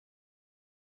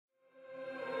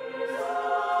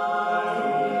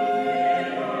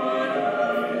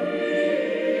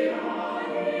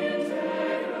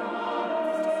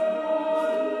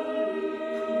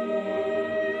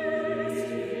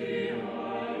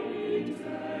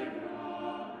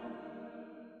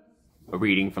A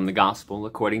reading from the Gospel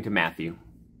according to Matthew.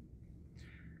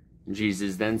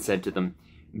 Jesus then said to them,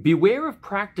 "Beware of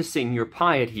practicing your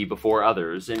piety before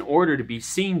others in order to be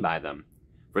seen by them,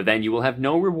 for then you will have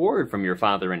no reward from your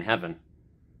Father in heaven.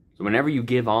 So whenever you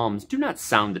give alms, do not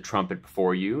sound the trumpet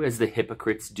before you, as the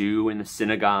hypocrites do in the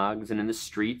synagogues and in the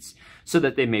streets, so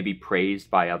that they may be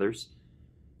praised by others.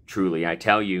 Truly, I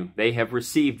tell you, they have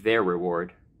received their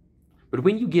reward. But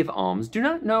when you give alms, do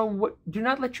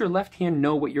not let your left hand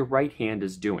know what your right hand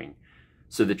is doing,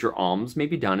 so that your alms may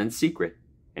be done in secret,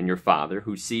 and your Father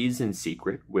who sees in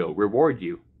secret will reward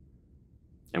you.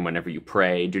 And whenever you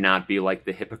pray, do not be like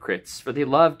the hypocrites, for they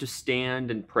love to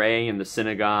stand and pray in the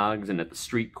synagogues and at the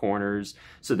street corners,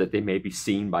 so that they may be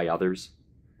seen by others.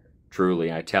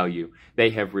 Truly, I tell you,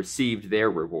 they have received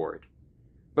their reward.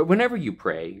 But whenever you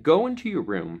pray, go into your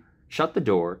room, shut the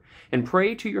door, and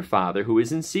pray to your Father who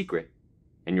is in secret,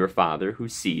 and your Father who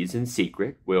sees in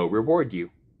secret will reward you.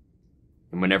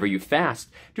 And whenever you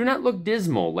fast, do not look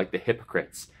dismal like the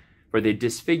hypocrites, for they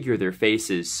disfigure their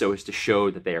faces so as to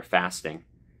show that they are fasting.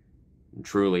 And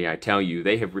truly, I tell you,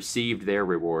 they have received their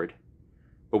reward.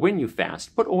 But when you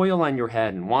fast, put oil on your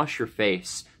head and wash your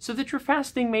face, so that your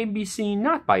fasting may be seen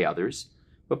not by others,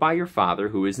 but by your Father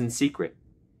who is in secret.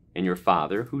 And your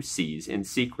Father who sees in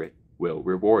secret will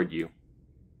reward you."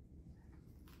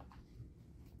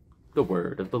 The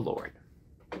word of the Lord.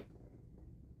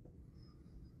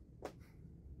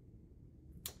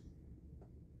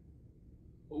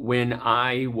 When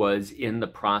I was in the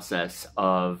process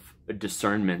of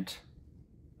discernment,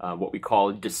 what we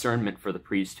call discernment for the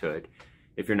priesthood,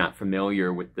 if you're not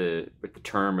familiar with the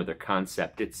term or the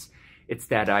concept, it's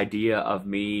that idea of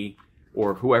me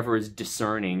or whoever is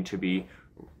discerning to be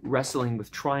wrestling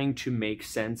with trying to make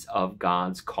sense of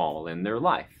God's call in their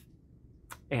life.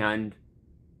 And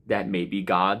that may be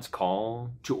God's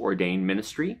call to ordain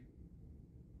ministry.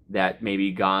 That may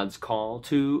be God's call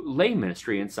to lay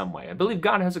ministry in some way. I believe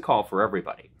God has a call for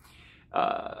everybody.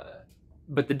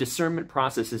 But the discernment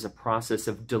process is a process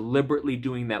of deliberately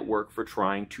doing that work for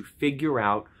trying to figure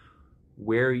out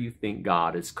where you think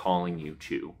God is calling you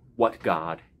to, what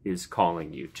God is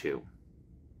calling you to.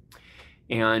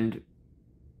 And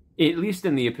at least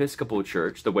in the Episcopal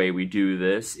Church, the way we do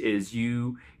this is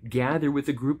you gather with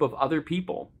a group of other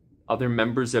people, other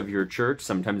members of your church,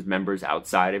 sometimes members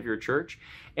outside of your church,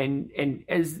 and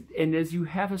as you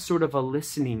have a sort of a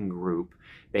listening group,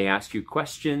 they ask you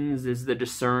questions as the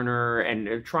discerner, and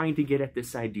they're trying to get at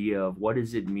this idea of what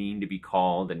does it mean to be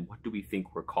called, and what do we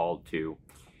think we're called to.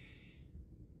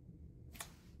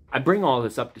 I bring all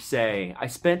this up to say I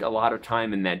spent a lot of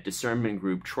time in that discernment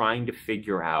group trying to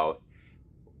figure out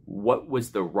what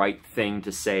was the right thing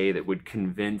to say that would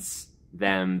convince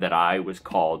them that I was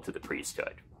called to the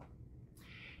priesthood.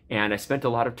 And I spent a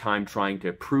lot of time trying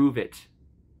to prove it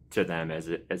to them, as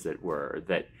it were,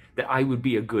 that I would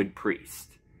be a good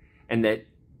priest, and that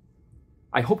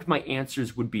I hoped my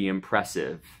answers would be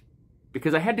impressive,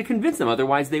 because I had to convince them.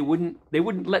 Otherwise, they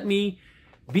wouldn't let me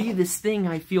be this thing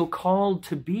I feel called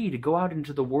to be, to go out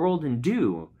into the world and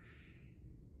do.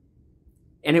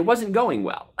 And it wasn't going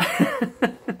well.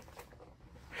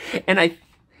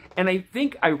 And I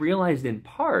think I realized in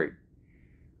part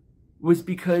was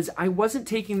because I wasn't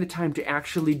taking the time to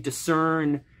actually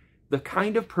discern the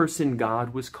kind of person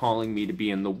God was calling me to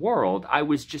be in the world. I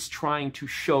was just trying to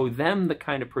show them the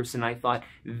kind of person I thought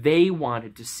they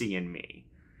wanted to see in me,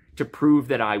 to prove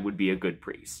that I would be a good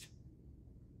priest.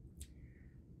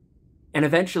 And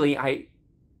eventually I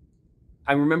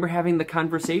remember having the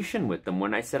conversation with them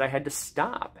when I said I had to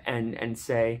stop and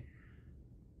say,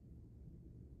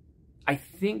 I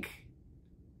think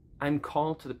I'm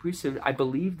called to the priesthood. I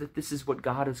believe that this is what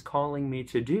God is calling me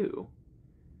to do.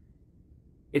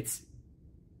 It's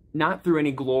not through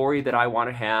any glory that I want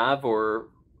to have or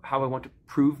how I want to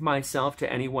prove myself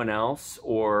to anyone else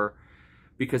or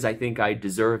because I think I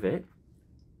deserve it.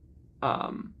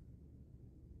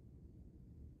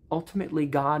 Ultimately,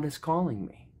 God is calling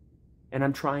me, and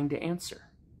I'm trying to answer.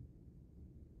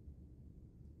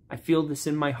 I feel this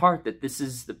in my heart, that this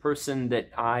is the person that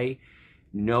I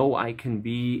know I can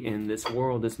be in this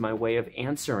world, is my way of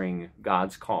answering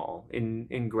God's call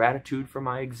in gratitude for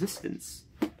my existence,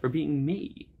 for being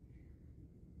me.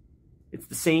 It's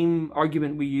the same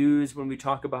argument we use when we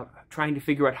talk about trying to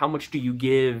figure out how much do you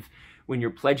give when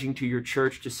you're pledging to your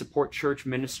church to support church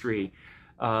ministry.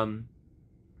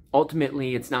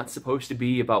 Ultimately, it's not supposed to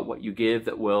be about what you give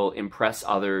that will impress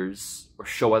others or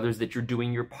show others that you're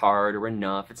doing your part or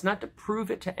enough. It's not to prove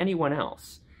it to anyone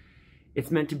else.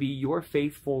 It's meant to be your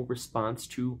faithful response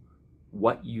to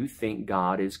what you think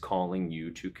God is calling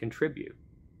you to contribute.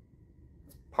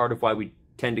 Part of why we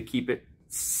tend to keep it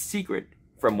secret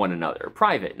from one another.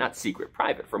 Private, not secret,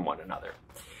 private from one another.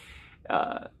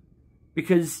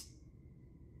 Because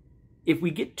if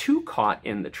we get too caught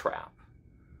in the trap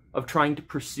of trying to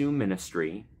pursue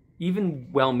ministry, even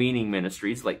well-meaning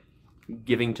ministries like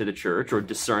giving to the church or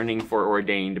discerning for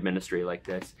ordained ministry like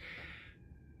this,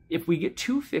 if we get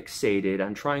too fixated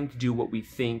on trying to do what we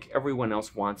think everyone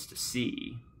else wants to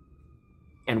see,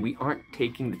 and we aren't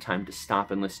taking the time to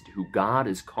stop and listen to who God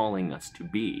is calling us to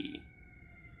be,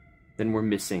 then we're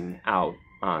missing out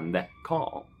on that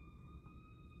call.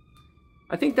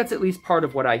 I think that's at least part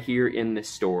of what I hear in this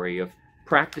story of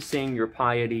practicing your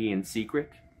piety in secret.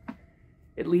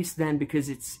 At least then, because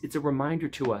it's a reminder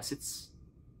to us, it's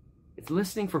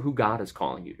listening for who God is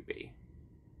calling you to be,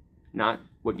 not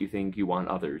what you think you want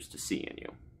others to see in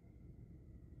you.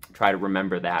 Try to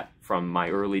remember that from my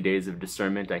early days of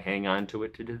discernment. I hang on to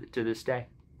it to this day.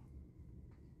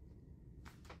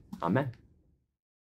 Amen.